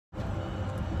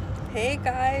Hey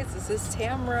guys, this is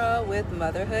Tamra with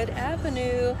Motherhood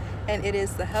Avenue, and it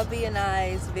is the hubby and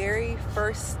I's very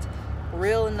first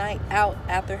real night out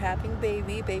after having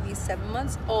baby. Baby's 7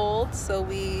 months old, so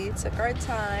we took our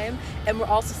time, and we're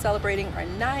also celebrating our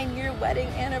 9-year wedding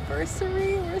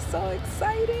anniversary. We're so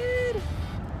excited.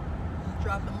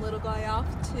 Dropping little guy off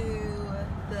to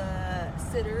the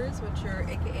sitters, which are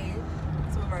aka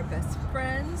some of our best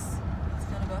friends. He's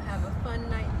gonna go have a fun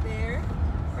night there,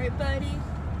 right buddy?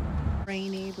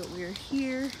 Rainy, but we're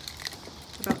here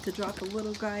about to drop the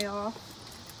little guy off.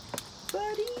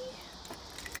 Buddy,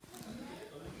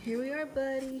 here we are,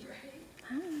 buddy.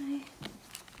 Hi.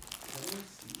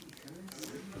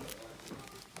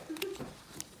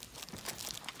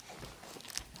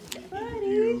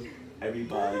 Buddy.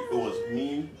 Everybody, it was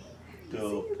me,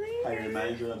 the hiring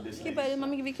manager of this. Okay, buddy, let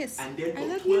me give you a kiss. And then I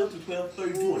love from 12 to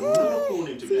 12:30, doing another phone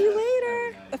interview. See you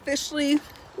later. Officially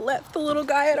left the little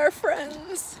guy at our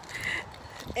friends,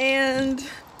 and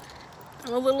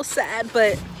I'm a little sad,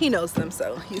 but he knows them,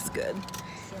 so he's good.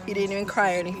 He didn't even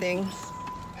cry or anything.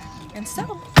 And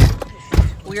so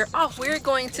we're off. We're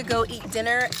going to go eat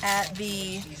dinner at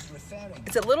the,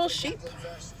 it's a Little Sheep.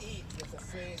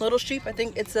 Little Sheep, I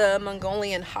think it's a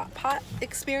Mongolian hot pot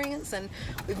experience, and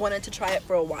we've wanted to try it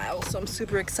for a while, so I'm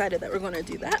super excited that we're going to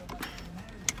do that.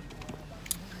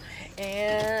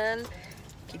 And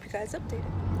keep you guys updated.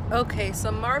 Okay, so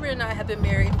Marvin and I have been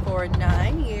married for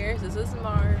 9 years. This is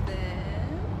Marvin.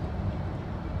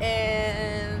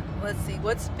 And let's see,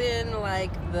 what's been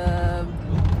like the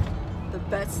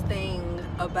best thing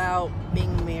about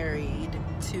being married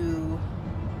to,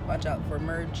 watch out for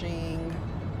merging.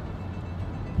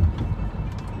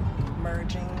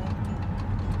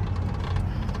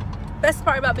 Best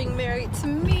part about being married to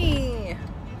me.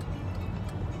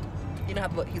 You don't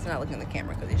have to look, he's not looking at the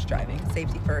camera because he's driving.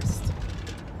 Safety first.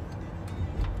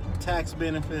 Tax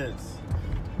benefits.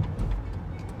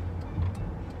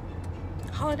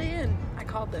 Holiday Inn, I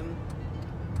called them.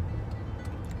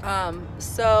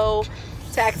 So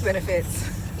tax benefits.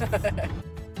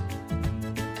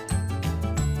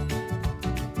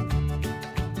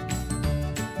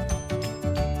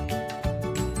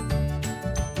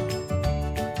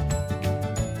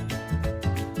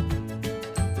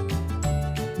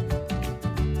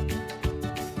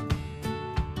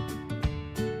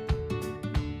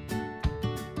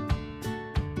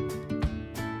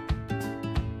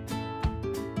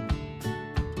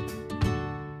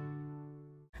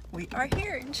 We are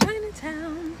here in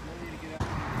Chinatown.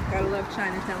 Gotta love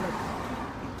Chinatown. Look,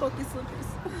 funky slippers.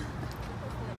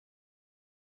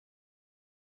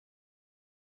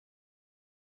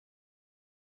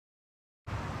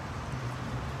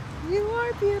 You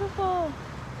are beautiful.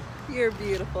 You're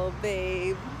beautiful,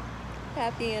 babe.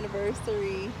 Happy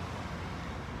anniversary.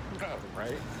 Oh,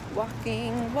 right.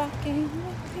 Walking.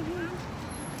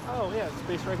 Oh, yeah,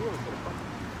 space right here.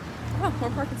 Oh,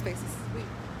 more parking spaces. Sweet.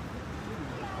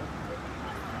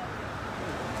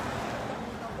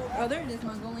 Oh, there it is,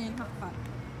 Mongolian hot pot,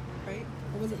 right?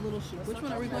 Or was it Little Sheep? Which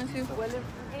one are we going to?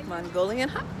 Mongolian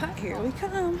hot pot, here we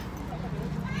come.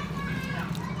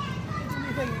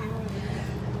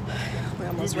 We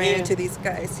almost ran into these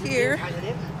guys here.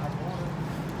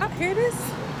 Oh, here it is.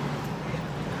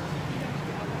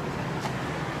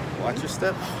 Watch your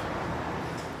step.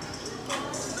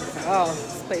 Oh,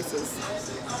 this place is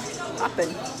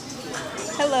hopping.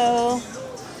 Hello.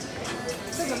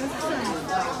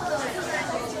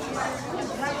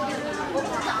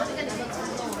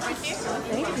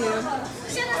 Thank you.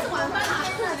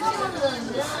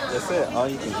 That's it. All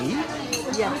you can eat?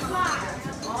 Yeah. What?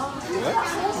 Yeah.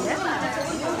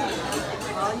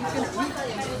 All you can eat.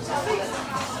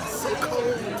 So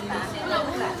cold.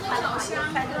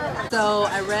 So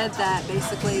I read that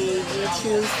basically you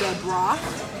choose the broth,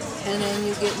 and then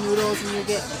you get noodles and you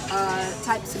get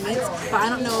types of meats. But I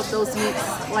don't know if those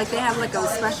meats, like they have like a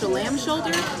special lamb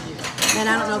shoulder. And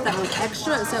I don't know if that was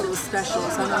extra. It said it was special,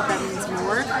 so I don't know if that means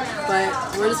more. But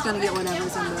we're just gonna get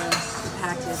whatever's in the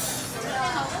package.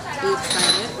 Be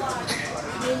excited.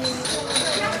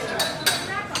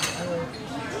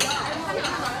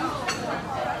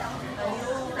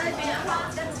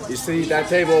 You see that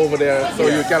table over there, so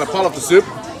you got a pot of the soup,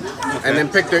 and then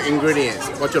pick the ingredients,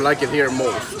 what you like it here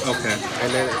most. Okay.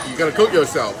 And then you gotta cook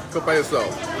yourself, cook by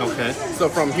yourself. Okay. So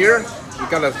from here, you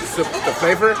gotta soup the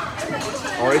flavor,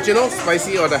 original,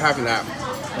 spicy, or the half and half.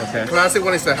 Okay. Classic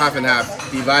one is the half and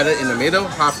half, divided in the middle,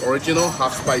 half original,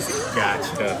 half spicy.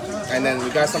 Gotcha. And then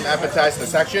we got some appetizer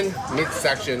section,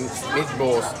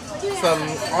 meatballs, some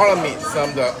all meat,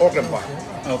 some the organ part.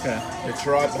 Okay. The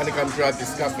tribe, honeycomb tribe,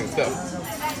 disgusting stuff.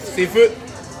 Seafood,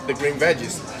 the green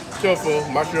veggies. tofu,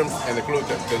 mushrooms, and the gluten,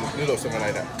 the noodles, something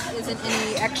like that. Isn't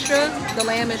any extra? The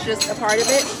lamb is just a part of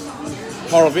it?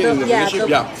 Part of it in the yeah, leadership?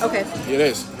 Yeah. Okay. It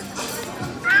is.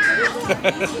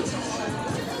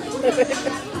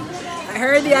 I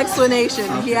heard the explanation.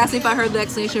 He asked me if I heard the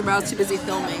explanation, but I was too busy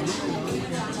filming.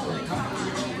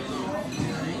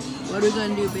 What are we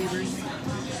going to do, baby?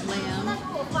 Lamb.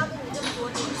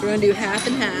 So we're going to do half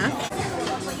and half.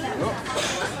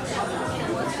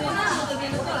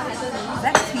 Is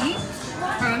that tea?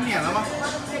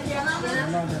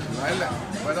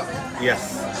 Yes.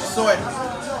 So,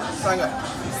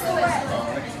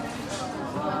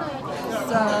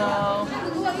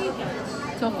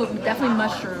 tofu, definitely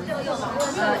mushroom.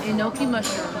 Enoki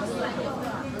mushroom.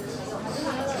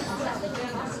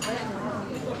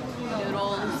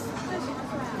 Noodles.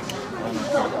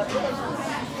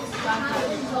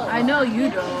 I know you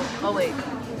don't. Oh wait.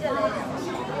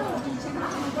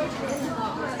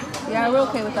 Yeah, we're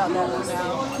okay without that for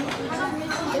now.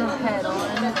 Shrimp head on.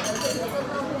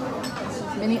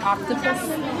 Mini octopus.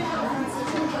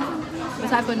 What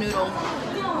type of noodle?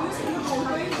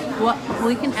 What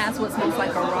we can ask what smells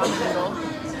like a ramen noodle.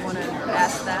 Want to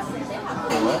ask that?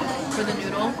 For the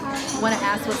noodle. Want to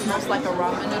ask what smells like a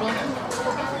ramen noodle?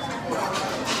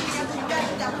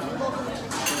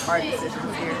 Hard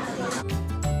decisions here.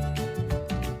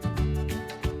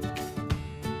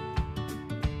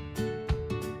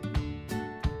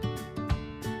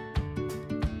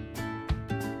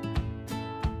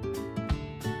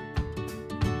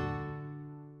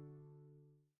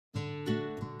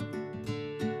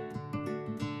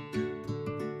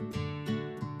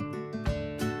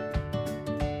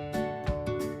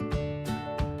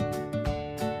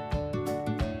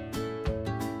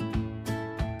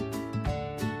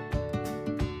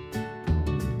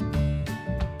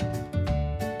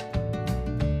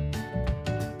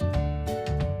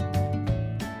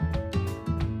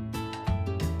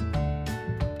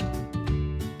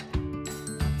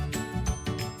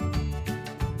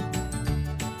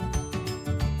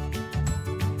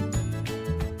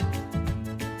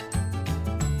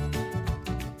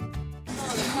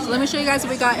 Let me show you guys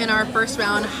what we got in our first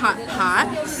round hot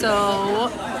pot. So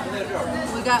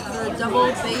we got the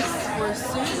double base for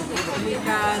soup. We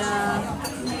got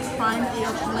prime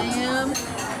aged lamb,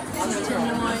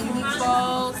 tenderloin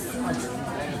meatballs,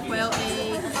 quail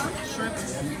eggs, shrimp,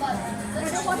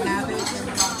 cabbage,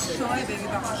 bok choy, baby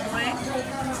bok choy,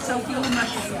 tofu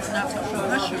mushrooms, not tofu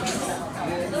mushrooms,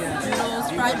 noodles,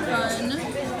 fried bun.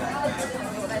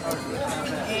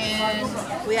 And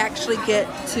we actually get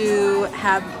to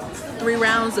have 3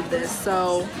 rounds of this,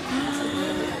 so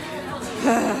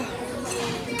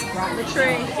rock the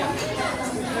tray.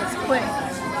 It's quick.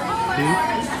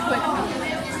 It's quick.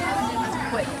 It's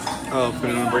quick. Oh, for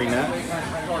them to bring that?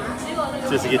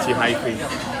 Just to get you hypey.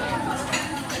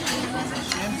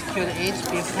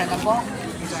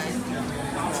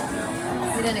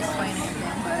 We didn't explain it again,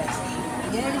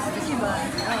 but yeah, it's sticky bun.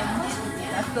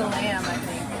 That's the lamb, I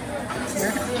think.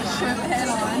 Shrimp head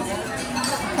on,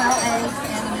 cow eggs,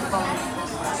 and the meatballs.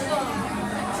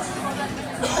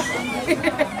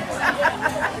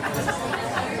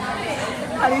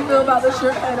 How do you feel about the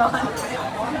shrimp head on?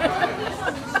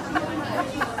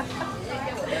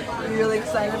 Are you really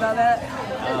excited about that?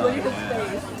 Look at his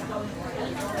face.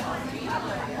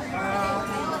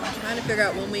 I'm trying to figure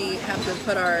out when we have to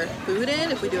put our food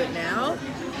in, if we do it now.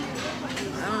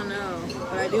 I don't know,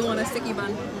 but I do want a sticky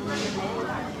bun.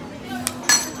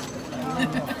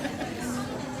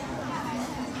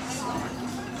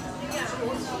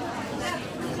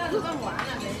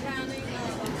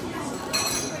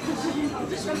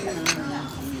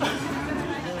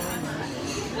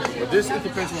 But this, it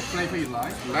depends what flavor you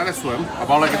like. Let it swim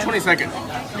about like a 20 seconds.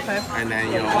 Okay. And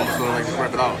then, you know, also like to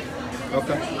grab it out.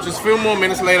 Okay. Just a few more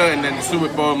minutes later, and then the soup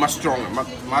will boil much stronger,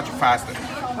 much faster.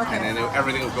 Okay. And then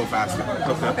everything will go faster.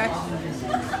 Okay.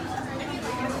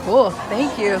 Cool.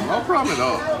 Thank you. No problem at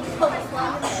all.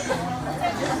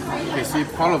 You can see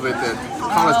part of it, the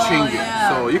color's changing. Yeah.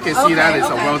 So you can see that it's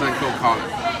a okay. well done cooked color.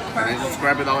 And then just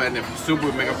grab it out, and the soup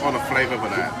will make up all the flavor for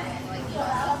that.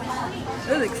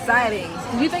 This is exciting.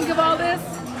 Did you think of all this?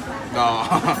 No.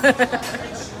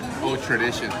 Old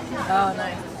tradition. Oh,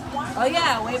 nice. Oh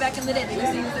yeah, way back in the day, they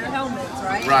used to use their helmets,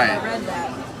 right? Right. I read that.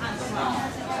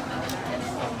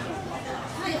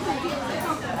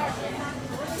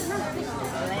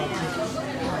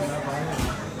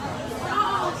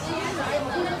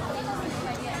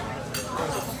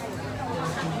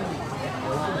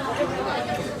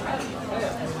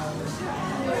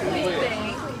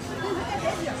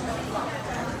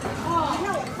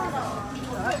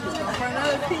 For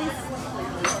another piece.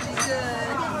 Good.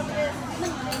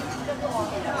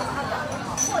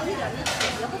 No,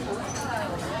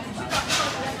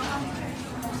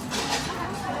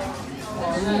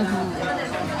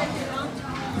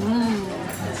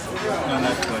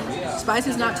 that's good.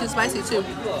 Spicy's not too spicy too.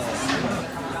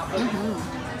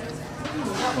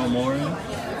 One more in?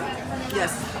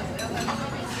 Yes.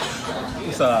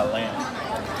 It's a lot of lamb.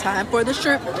 Time for the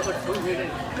shrimp. You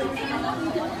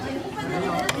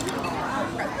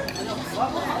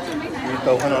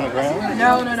throw one on the ground?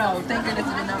 No. Thank goodness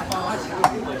it did not fall.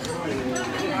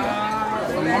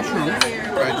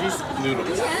 Reggie's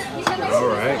noodles. All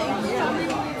right.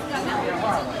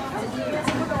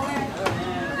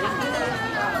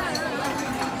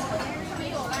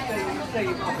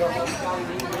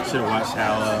 Should have watched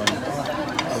how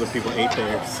other people ate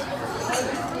theirs.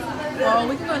 Oh,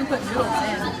 we can go ahead and put noodles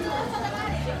in.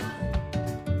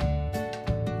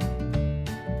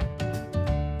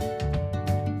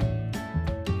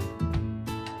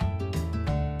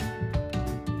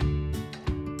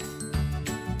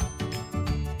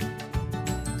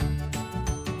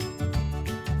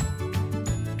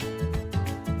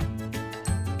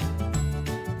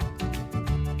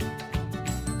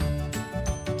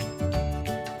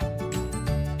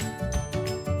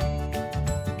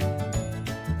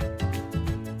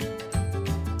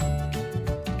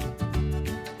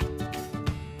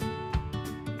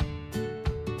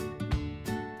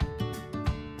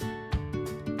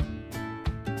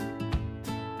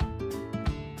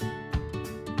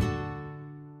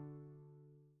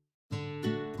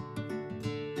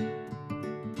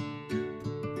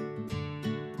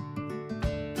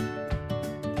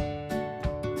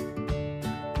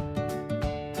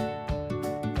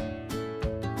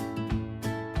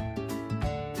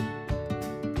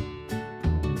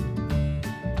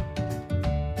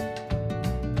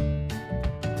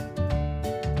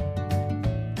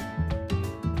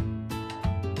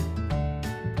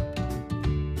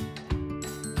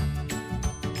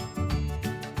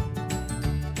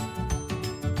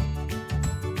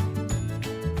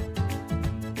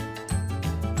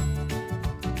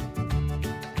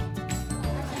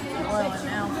 Boiling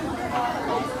now.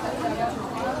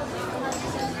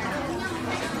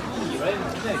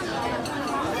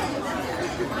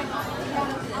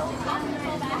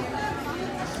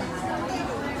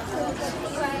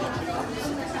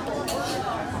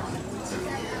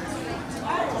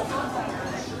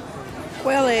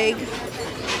 Quail egg.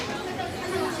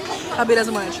 Hubby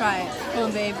doesn't want to try it. Come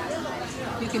on, babe.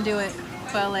 You can do it.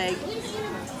 Quail egg.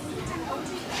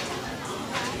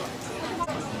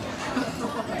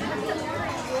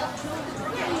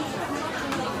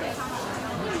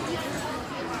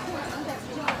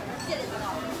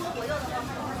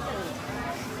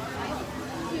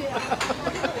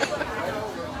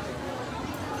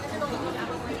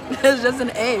 It's just an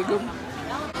egg.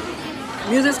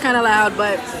 Music's kind of loud,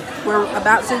 but we're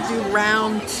about to do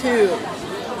round two.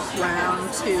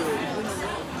 Round two.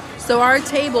 So our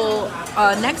table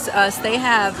next to us, they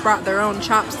have brought their own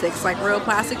chopsticks, like real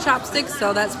plastic chopsticks,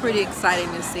 so that's pretty exciting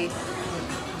to see.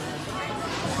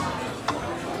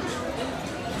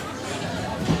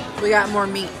 We got more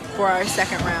meat for our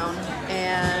second round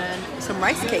and some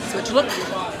rice cakes, which look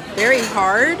very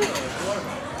hard.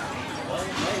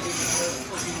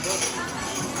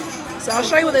 So I'll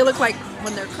show you what they look like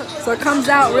when they're cooked. So it comes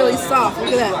out really soft.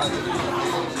 Look at that.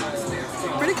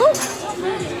 Pretty cool.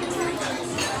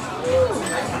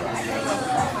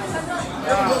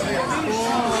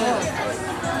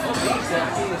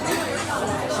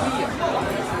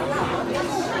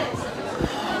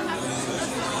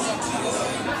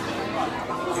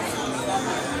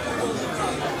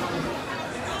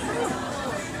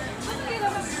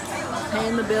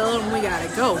 Paying the bill and we gotta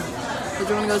go. Because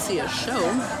we're gonna go see a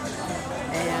show.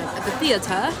 And at the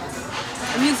theater,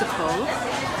 a musical,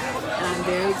 and I'm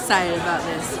very excited about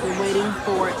this. We're waiting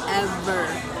forever.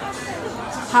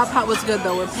 Hot Pot was good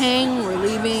though. We're paying, we're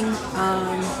leaving.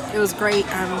 It was great.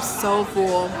 I'm so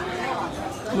full.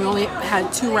 We only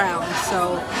had 2 rounds,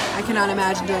 so I cannot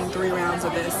imagine doing 3 rounds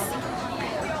of this.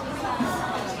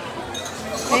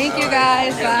 Thank you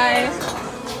guys. Bye.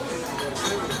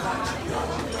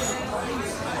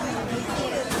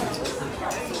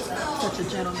 Such a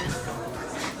gentleman.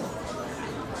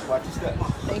 Watch your step.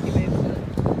 Thank you, babe.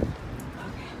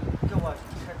 Go watch.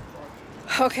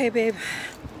 Okay, babe.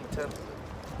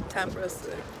 Time for us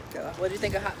to go. What do you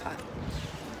think of Hot Pot?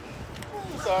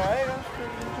 It's alright.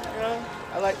 You know,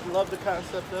 I love the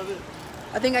concept of it.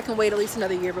 I think I can wait at least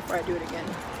another year before I do it again.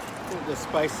 I think the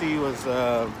spicy was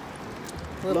A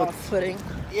little off-putting.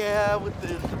 yeah, with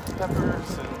the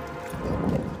peppers and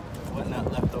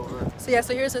whatnot left over. So yeah,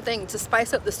 so here's the thing. To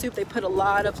spice up the soup, they put a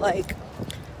lot of like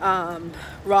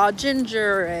raw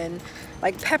ginger and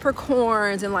like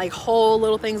peppercorns and like whole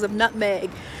little things of nutmeg.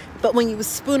 But when you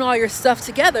spoon all your stuff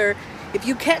together, if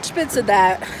you catch bits of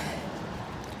that,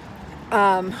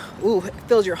 it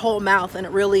fills your whole mouth, and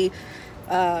it really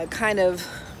kind of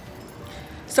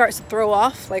starts to throw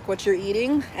off like what you're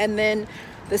eating. And then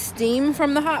the steam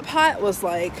from the hot pot was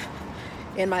like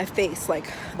in my face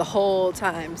like the whole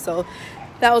time, so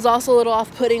that was also a little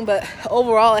off-putting. But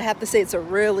overall, I have to say it's a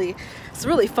really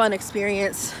fun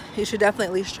experience. You should definitely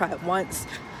at least try it once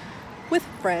with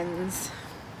friends.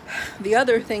 The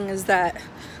other thing is that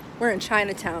we're in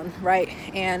Chinatown, right?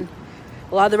 And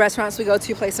a lot of the restaurants we go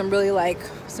to play some really like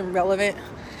some relevant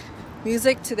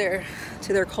music to their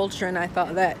culture, and I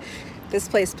thought that this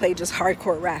place played just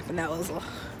hardcore rap, and that was,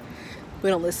 we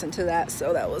don't listen to that,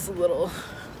 so that was a little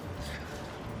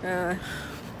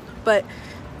but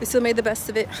we still made the best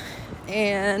of it,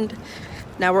 and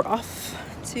now we're off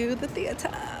to the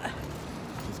theater.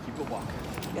 Just keep it walking.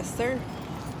 Yes, sir.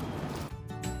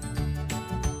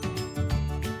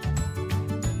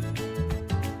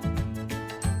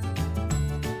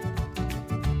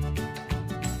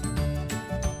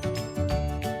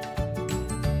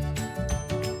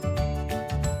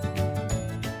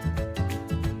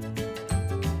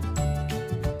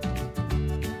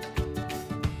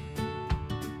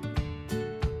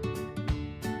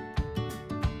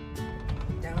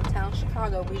 Downtown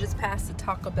Chicago. We just passed the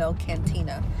Taco Bell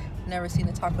Cantina. Never seen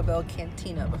a Taco Bell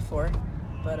Cantina before,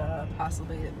 but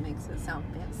possibly it makes it sound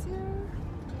fancier.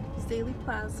 It's Daily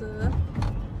Plaza.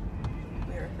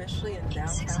 We are officially in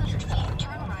downtown Chicago.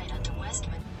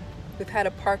 We've had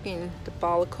a parking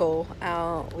debacle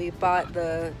out. We bought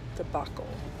the debacle.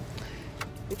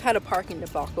 We've had a parking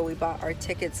debacle. We bought our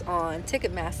tickets on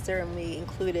Ticketmaster and we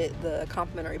included the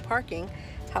complimentary parking.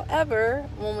 However,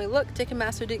 when we looked,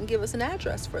 Ticketmaster didn't give us an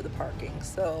address for the parking.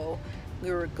 So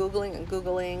we were Googling and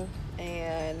Googling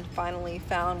and finally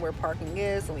found where parking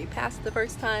is, and we passed the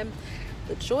first time.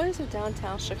 The joys of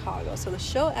downtown Chicago. So the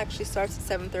show actually starts at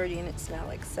 7:30 and it's now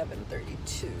like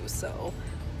 7:32. So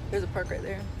there's a park right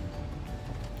there.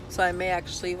 So we may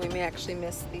actually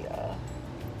miss the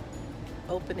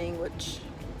opening, which,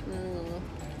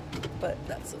 but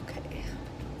that's okay.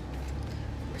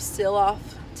 We're still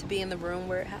off to be in the room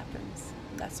where it happens.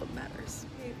 That's what matters.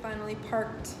 We finally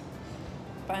parked.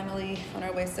 Finally on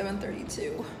our way,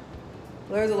 7:32.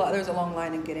 There's a long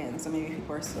line to get in, so maybe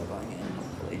people are still going in,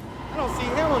 hopefully. I don't see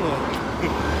Helen in.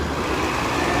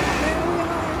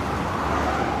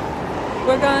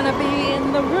 We're gonna be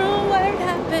in the room where it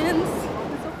happens.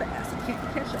 It's so fast, I can't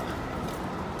catch up.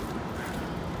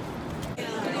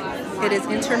 It is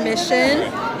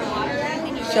intermission.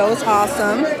 Show is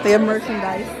awesome. They have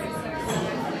merchandise.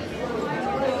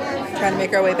 Trying to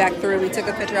make our way back through. We took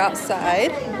a picture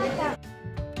outside.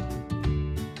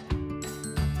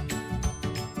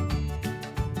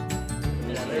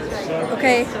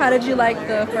 Okay, how did you like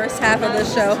the first half of the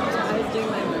show?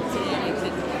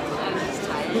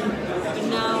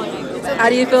 How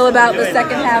do you feel about the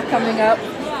second half coming up?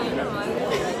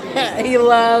 He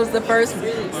loves the first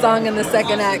song in the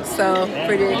second act, so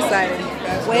pretty excited.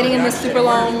 Waiting in the super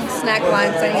long snack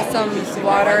line, so I need some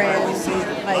water and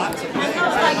like.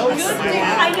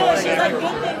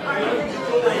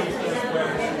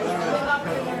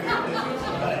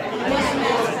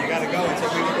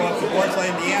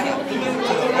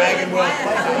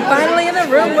 Finally in the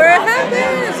room where it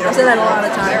happens. I've said that a lot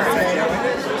of times.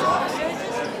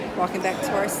 Walking back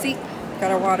to our seat.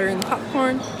 Got our water and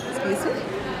popcorn. Excuse me.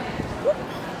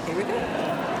 Here we go.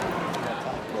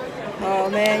 Oh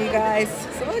man, you guys,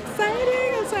 so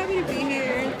exciting. I'm so happy to be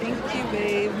here. Thank you,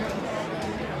 babe.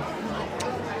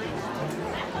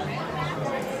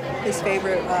 His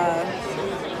favorite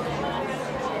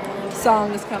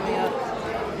song is coming up.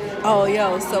 Oh,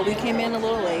 yo, so we came in a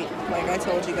little late, like I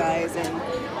told you guys, and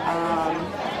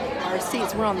our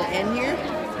seats were on the end here,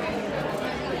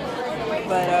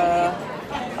 but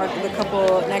the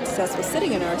couple next to us was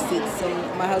sitting in our seats,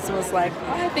 and my husband was like,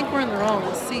 oh, I think we're in the wrong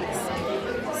seats.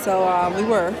 So we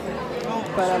were,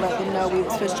 but I let them know we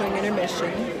was switched during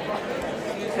intermission,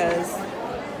 because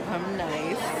I'm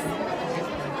nice.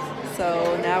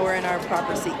 So now we're in our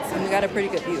proper seats, and we got a pretty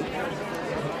good view.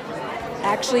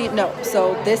 Actually, no.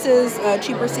 So this is a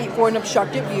cheaper seat for an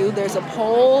obstructed view. There's a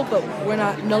pole, but we're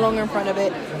no longer in front of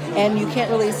it, and you can't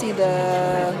really see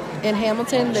the. In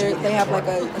Hamilton, they have like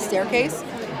a staircase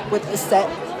with a set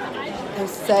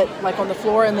like on the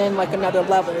floor, and then like another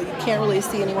level. You can't really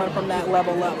see anyone from that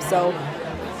level up. So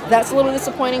that's a little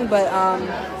disappointing, but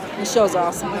the show's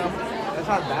awesome though. That's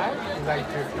not bad. It's like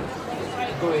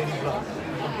go 80 bucks.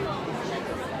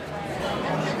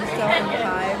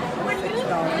 7.5.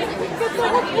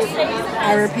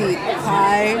 I repeat,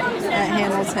 pie at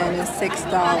Hamilton is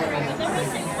 $6.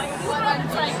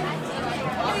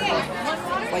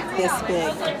 Like this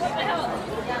big.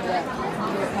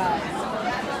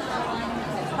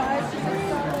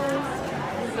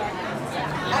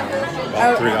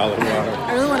 About $3 water. I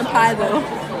really want a pie though.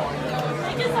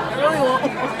 I really want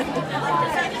one.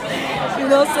 You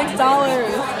know, $6.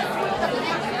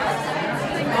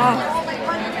 Oh.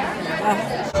 Oh.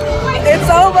 It's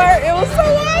over. It was so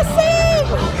awesome.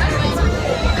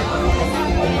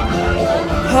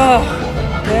 Oh,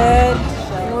 good.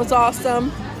 It was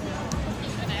awesome.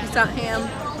 Peace out, Ham.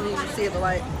 Let me see the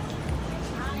light.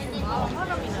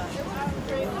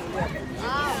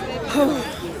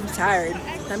 I'm tired.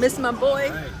 I miss my boy. All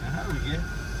right, now how do we get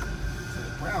to the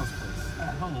Browns place?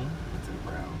 At home, to the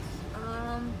Browns. I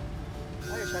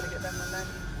gotta try to get back on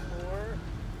 94.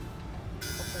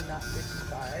 Hopefully not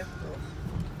 55.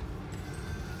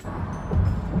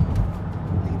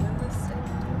 Leaving the city.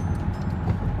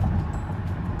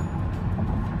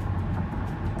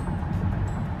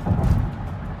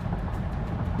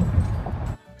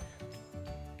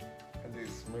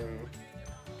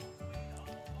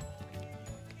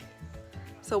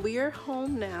 So we are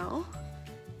home now.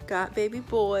 Got baby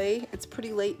boy. It's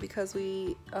pretty late because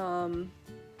we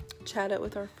chatted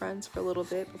with our friends for a little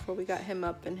bit before we got him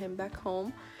up and him back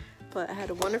home. But I had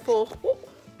a wonderful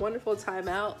time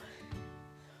out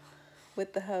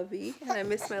with the hubby, and I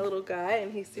miss my little guy,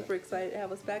 and he's super excited to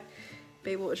have us back.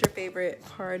 Babe, what was your favorite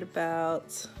part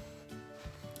about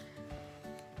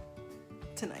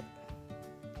tonight?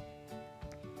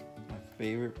 My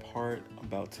favorite part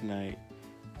about tonight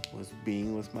was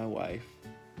being with my wife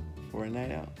for a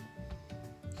night out.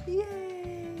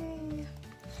 Yay!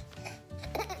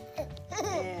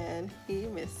 And he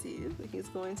missed you, but he's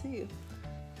going to you.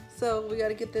 So we got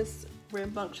to get this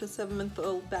rambunctious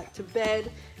 7-month-old back to bed.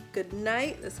 Good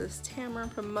night. This is Tamara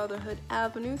from Motherhood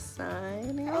Avenue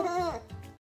signing off.